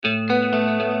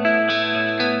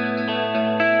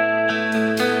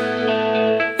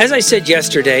As I said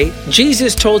yesterday,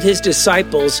 Jesus told his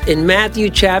disciples in Matthew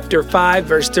chapter 5,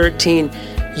 verse 13,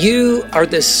 "You are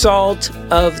the salt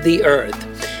of the earth."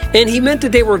 And he meant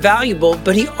that they were valuable,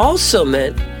 but he also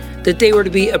meant that they were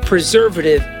to be a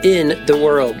preservative in the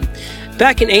world.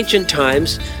 Back in ancient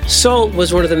times, salt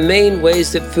was one of the main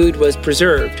ways that food was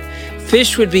preserved.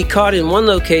 Fish would be caught in one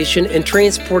location and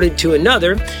transported to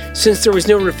another. Since there was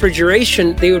no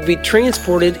refrigeration, they would be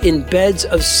transported in beds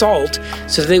of salt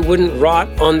so they wouldn't rot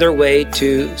on their way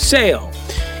to sale.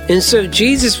 And so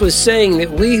Jesus was saying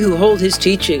that we who hold his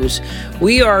teachings,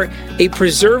 we are a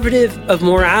preservative of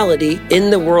morality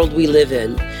in the world we live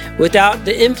in. Without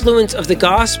the influence of the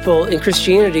gospel in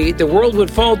Christianity, the world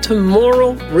would fall to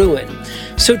moral ruin.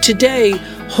 So today,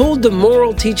 hold the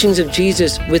moral teachings of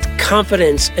Jesus with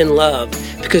confidence and love,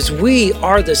 because we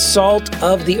are the salt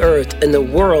of the earth and the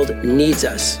world needs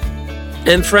us.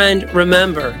 And friend,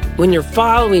 remember, when you're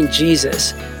following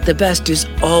Jesus, the best is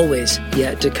always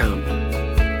yet to come.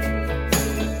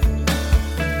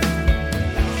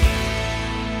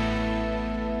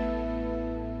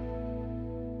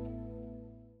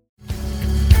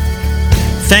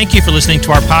 Thank you for listening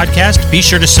to our podcast. Be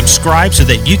sure to subscribe so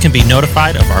that you can be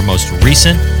notified of our most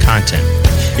recent content.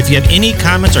 If you have any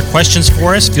comments or questions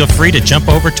for us, feel free to jump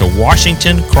over to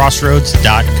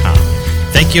WashingtonCrossroads.com.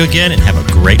 Thank you again and have a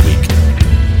great week.